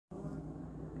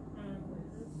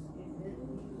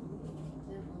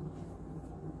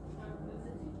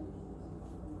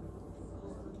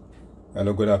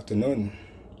Hello, good afternoon.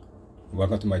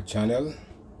 Welcome to my channel.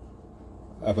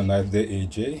 Have a nice day,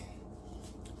 AJ.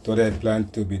 Today I plan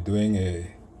to be doing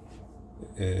a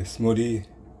smoothie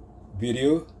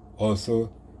video, also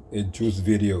a juice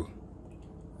video.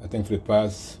 I think for the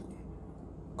past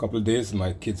couple of days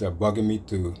my kids are bugging me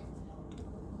to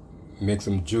make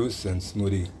some juice and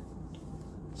smoothie.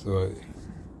 So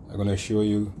I'm going to show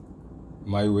you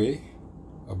my way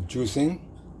of juicing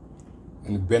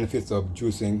and the benefits of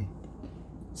juicing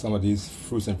some of these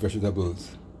fruits and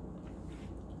vegetables.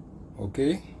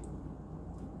 Okay,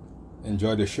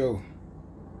 enjoy the show.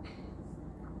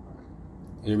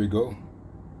 Here we go.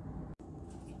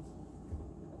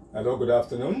 Hello, good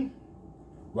afternoon.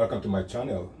 Welcome to my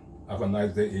channel. Have a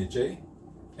nice day, AJ.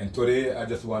 And today I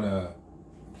just want to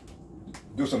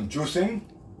do some juicing.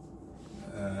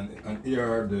 And here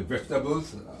are the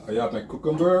vegetables. I have my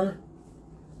cucumber,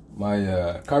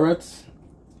 my carrots,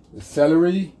 the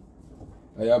celery,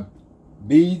 I have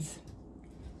beets,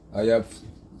 I have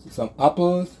some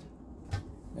apples,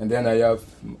 and then I have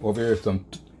over here some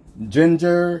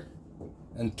ginger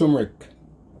and turmeric.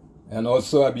 And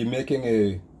also I'll be making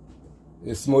a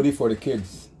smoothie for the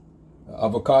kids.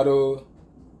 Avocado,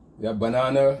 you have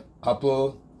banana,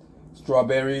 apple,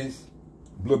 strawberries,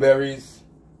 blueberries,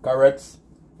 carrots.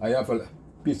 I have a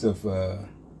piece of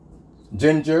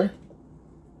ginger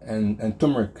and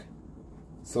turmeric.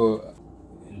 So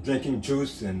drinking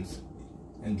juice and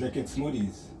drinking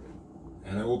smoothies,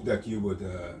 and I hope that you would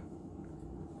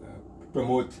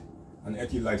promote an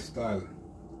healthy lifestyle.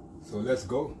 So let's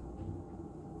go.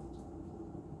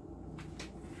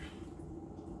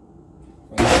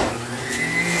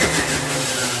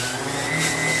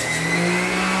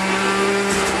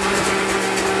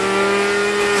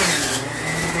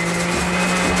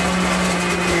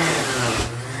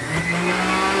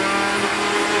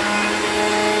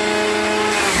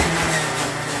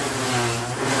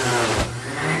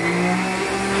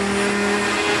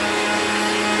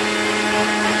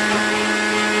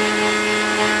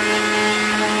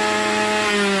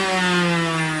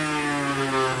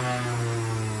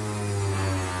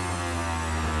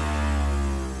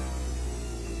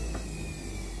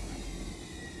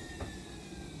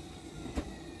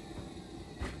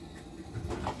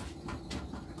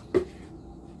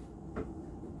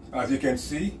 As you can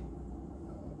see,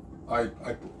 I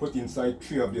put inside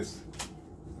 3 of this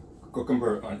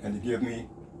cucumber and it gave me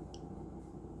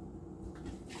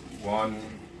 1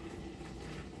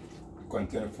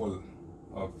 container full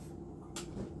of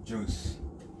juice.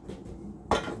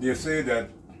 They say that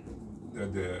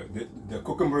the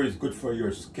cucumber is good for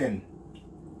your skin.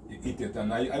 You eat it,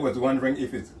 and I was wondering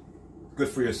if it's good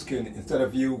for your skin. Instead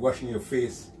of you washing your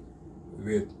face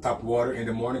with tap water in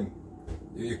the morning,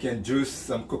 you can juice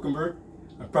some cucumber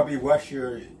and probably wash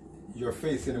your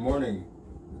face in the morning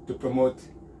to promote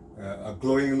a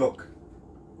glowing look.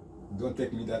 Don't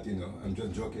take me that, I'm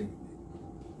just joking.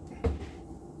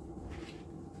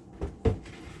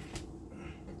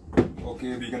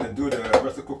 Okay, we're gonna do the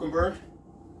rest of cucumber.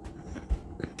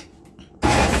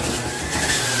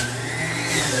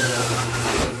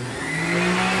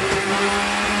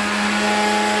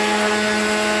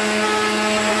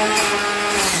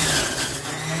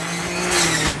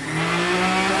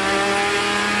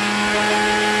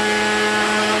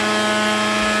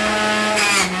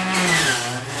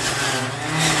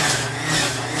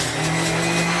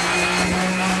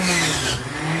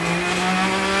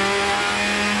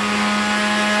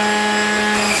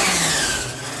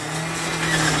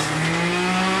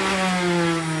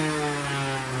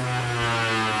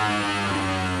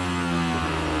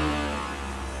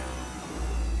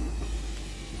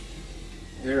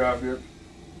 Here I have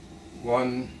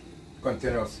 1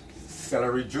 container of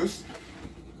celery juice.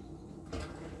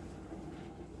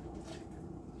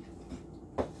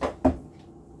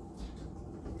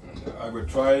 I will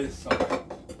try some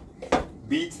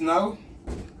beets now.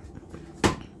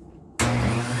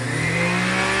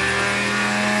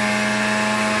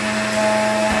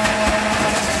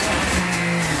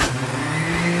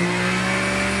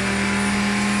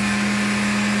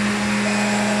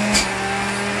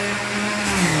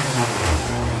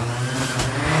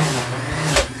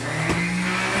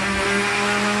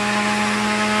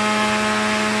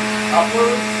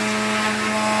 Apples,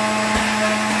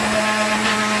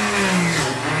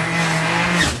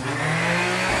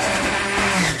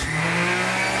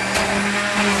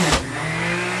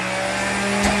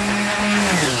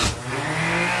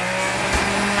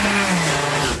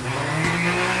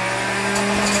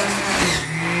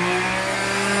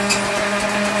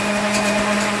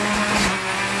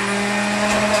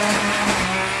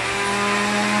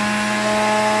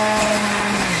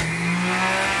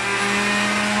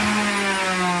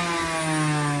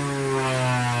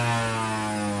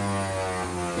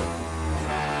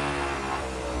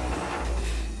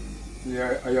 See,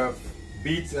 I have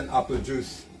beets and apple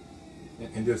juice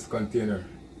in this container.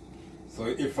 So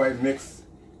if I mix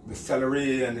the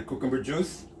celery and the cucumber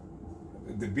juice,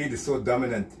 the beet is so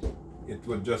dominant, it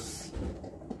will just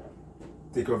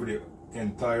take over the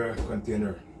entire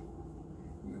container.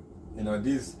 You know,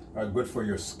 these are good for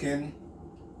your skin,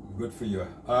 good for your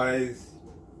eyes,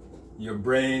 your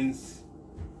brains.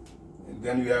 And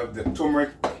then you have the turmeric,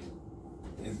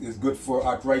 is good for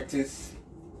arthritis.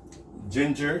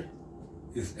 Ginger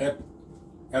is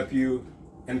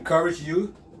encourage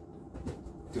you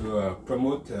to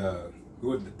promote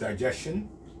good digestion,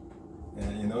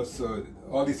 and you know, so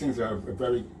all these things are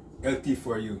very healthy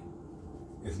for you.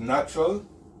 It's natural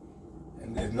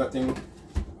and there's nothing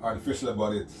artificial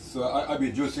about it. So I'll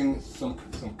be juicing some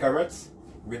carrots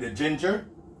with the ginger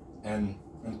and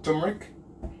turmeric,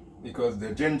 because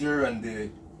the ginger and the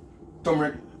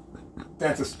turmeric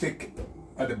tend to stick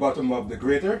at the bottom of the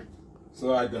grater,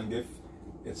 so I'm gonna give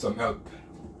it some help.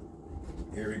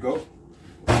 Here we go.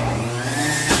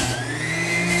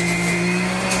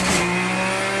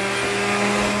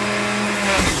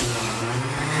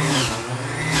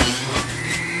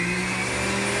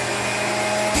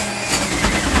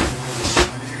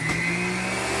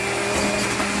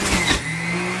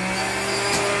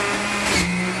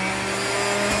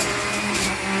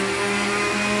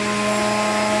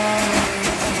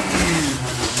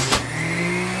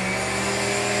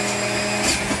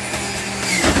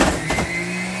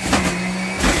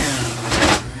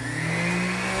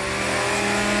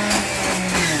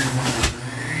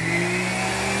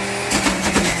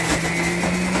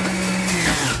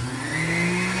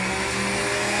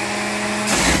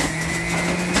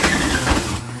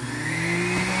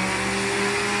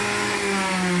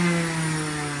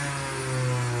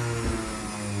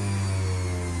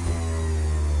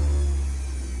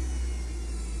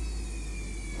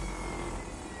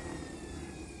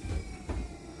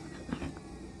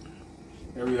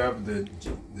 Here we have the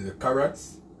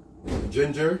carrots, the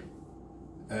ginger,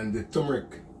 and the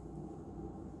turmeric.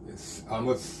 It's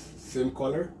almost same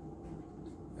color,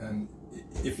 and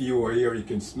if you were here, you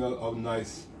can smell how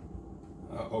nice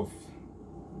of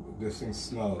this thing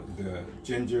smell. The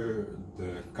ginger,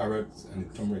 the carrots, and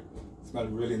the turmeric smell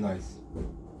really nice.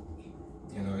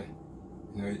 You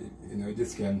know,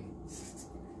 this can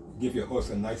give your house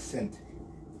a nice scent.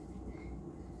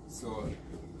 So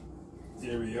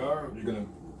here we are. We're gonna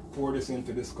pour this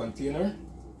into this container.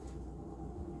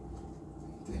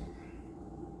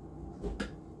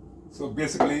 So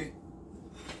basically,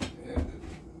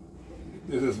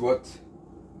 this is what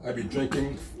I'll be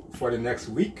drinking for the next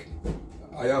week.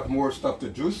 I have more stuff to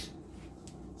juice,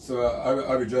 so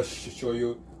I will just show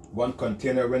you one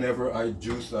container. Whenever I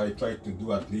juice, I try to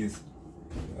do at least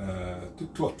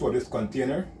two of this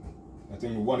container. I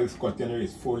think one of this container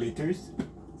is 4 liters.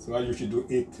 So I usually do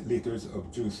 8 liters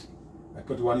of juice. I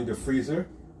put one in the freezer,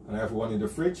 and I have one in the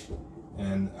fridge,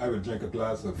 and I will drink a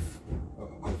glass of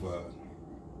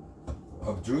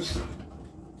juice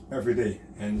every day.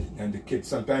 And the kids,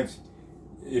 sometimes,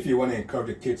 if you want to encourage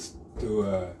the kids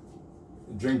to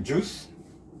drink juice,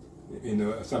 you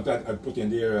know, sometimes I put in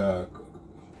there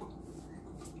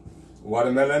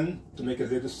watermelon to make it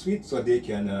a little sweet, so they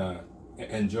can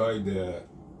enjoy the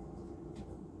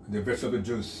vegetable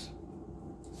juice.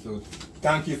 So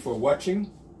thank you for watching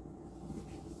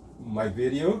my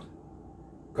video.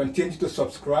 Continue to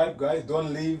subscribe, guys.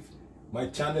 Don't leave my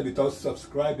channel without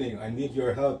subscribing. I need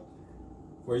your help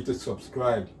for you to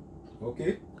subscribe.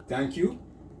 Okay, thank you.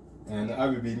 And I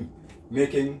will be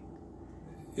making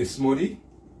a smoothie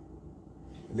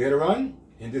later on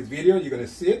in this video. You're gonna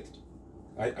see it.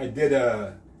 I did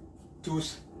a 2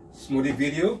 smoothie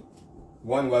video.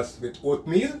 One was with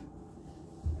oatmeal,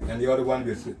 and the other one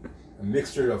with a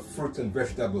mixture of fruits and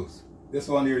vegetables. This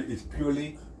one here is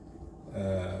purely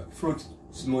fruit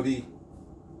smoothie.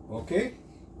 Okay,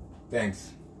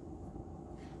 thanks.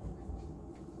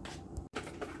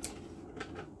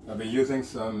 I'll be using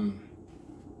some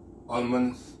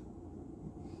almond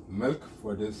milk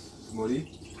for this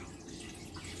smoothie.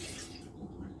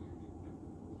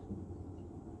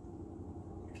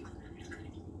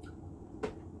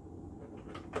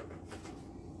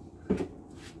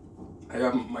 I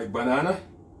have my banana.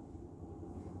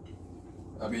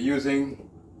 I'll be using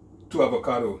 2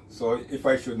 avocado. So if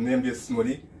I should name this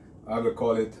smoothie, I will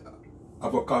call it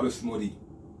avocado smoothie,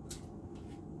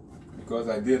 because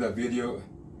I did a video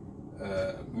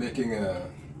making a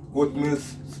oatmeal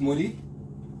smoothie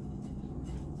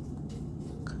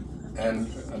and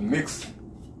a mixed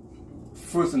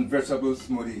fruits and vegetables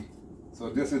smoothie. So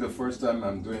this is the first time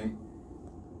I'm doing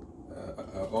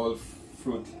all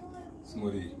fruit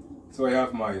smoothie. So I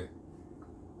have my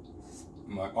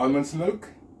my almond milk,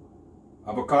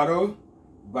 avocado,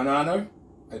 banana.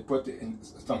 I put in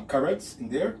some carrots in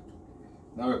there.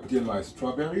 Now I put in my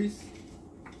strawberries,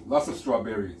 lots of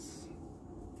strawberries.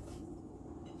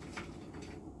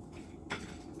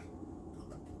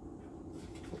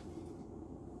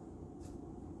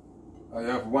 I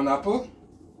have one apple.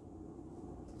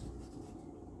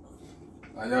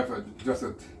 I have just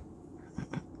a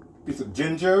piece of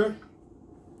ginger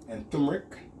and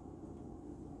turmeric.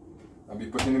 I'll be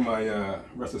putting in my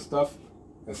rest of stuff,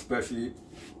 especially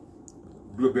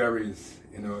blueberries.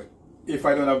 You know, if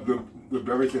I don't have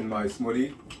blueberries in my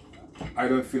smoothie, I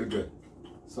don't feel good.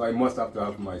 So I must have to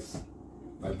have my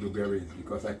blueberries,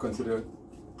 because I consider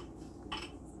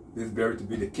this berry to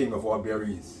be the king of all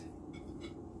berries.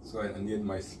 So I need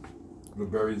my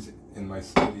blueberries in my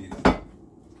smoothies.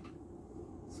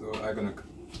 So I'm gonna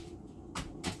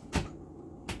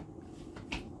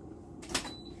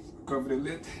cover the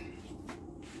lid.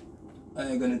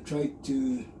 I'm gonna try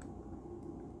to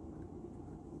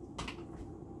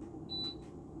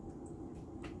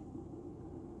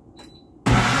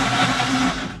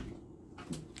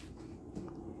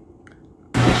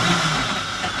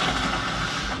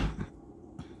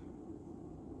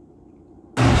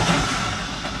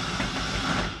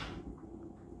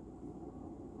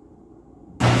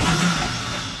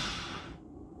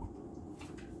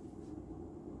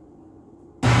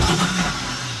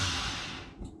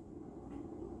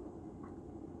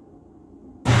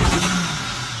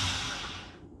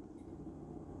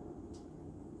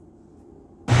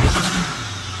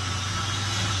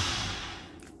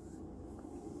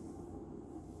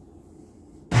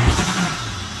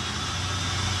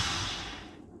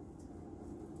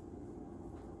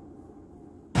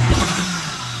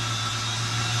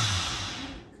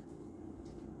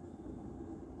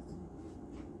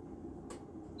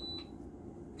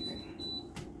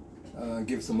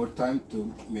give some more time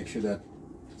to make sure that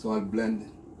it's all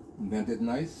blended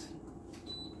nice,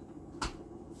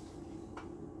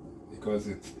 because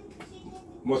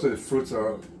most of the fruits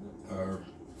are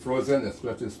frozen,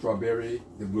 especially the strawberry,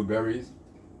 the blueberries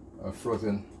are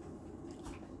frozen.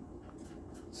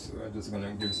 So I'm just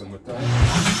gonna give some more time.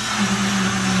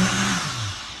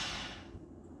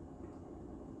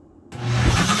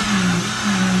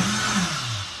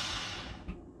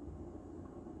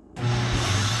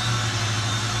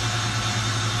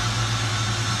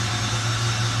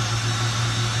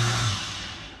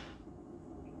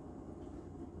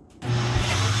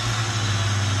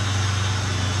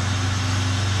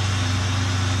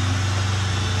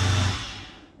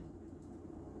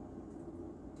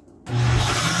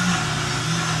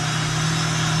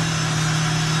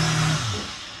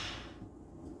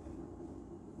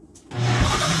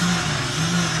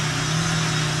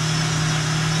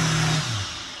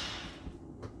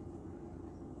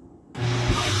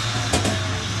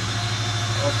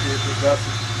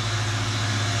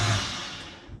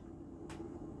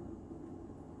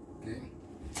 Okay,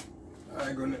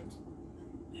 I'm gonna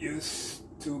use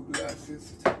 2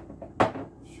 glasses. Show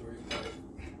you that.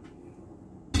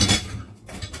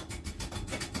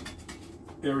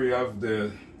 Here we have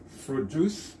the fruit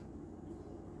juice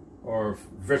or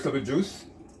vegetable juice.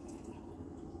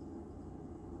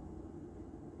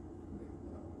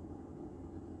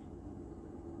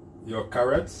 Your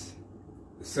carrots,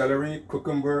 celery,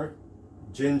 cucumber,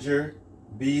 ginger,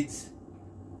 beets,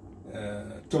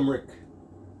 turmeric.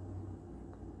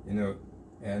 You know,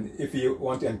 and if you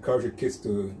want to encourage your kids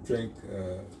to drink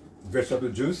vegetable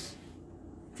juice,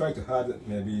 try to add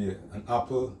maybe an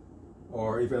apple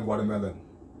or even watermelon.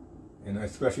 You know,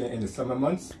 especially in the summer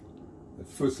months, the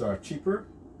fruits are cheaper,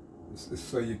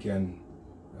 so you can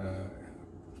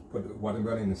put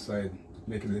watermelon inside,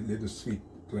 make it a little sweet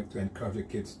to encourage your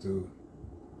kids to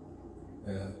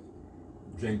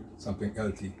drink something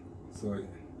healthy. So here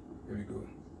we go.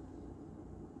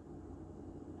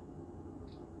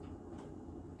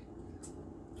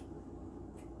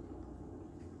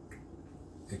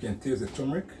 You can taste the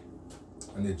turmeric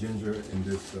and the ginger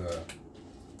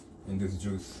in this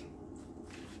juice.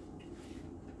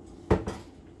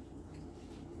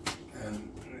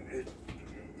 And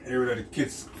here are the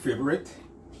kids' favorite.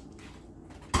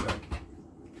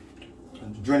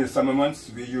 During the summer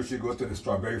months, we usually go to the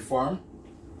strawberry farm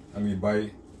and we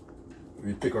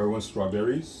pick our own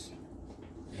strawberries,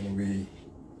 and we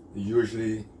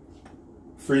usually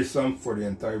freeze some for the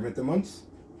entire winter months.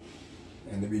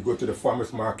 And then we go to the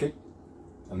farmer's market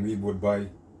and we would buy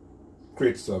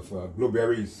crates of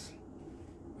blueberries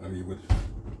and we would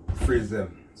freeze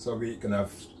them so we can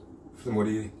have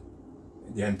smoothie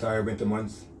the entire winter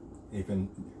months, even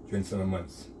during summer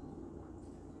months.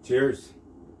 Cheers!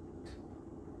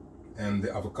 and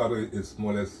the avocado is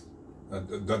more or less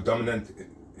the dominant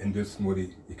in this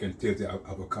smoothie. You can taste the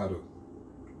avocado.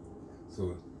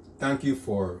 So thank you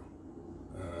for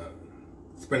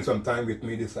spending some time with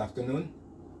me this afternoon,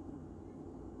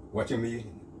 watching me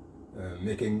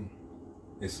making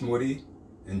a smoothie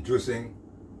and juicing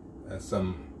some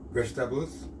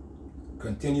vegetables.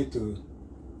 Continue to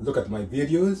look at my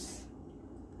videos.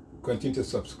 Continue to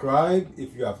subscribe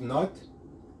if you have not.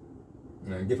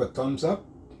 And give a thumbs up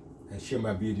and share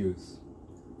my videos.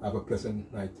 Have a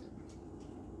pleasant night.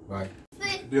 Bye.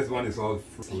 This one is all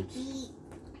fruits.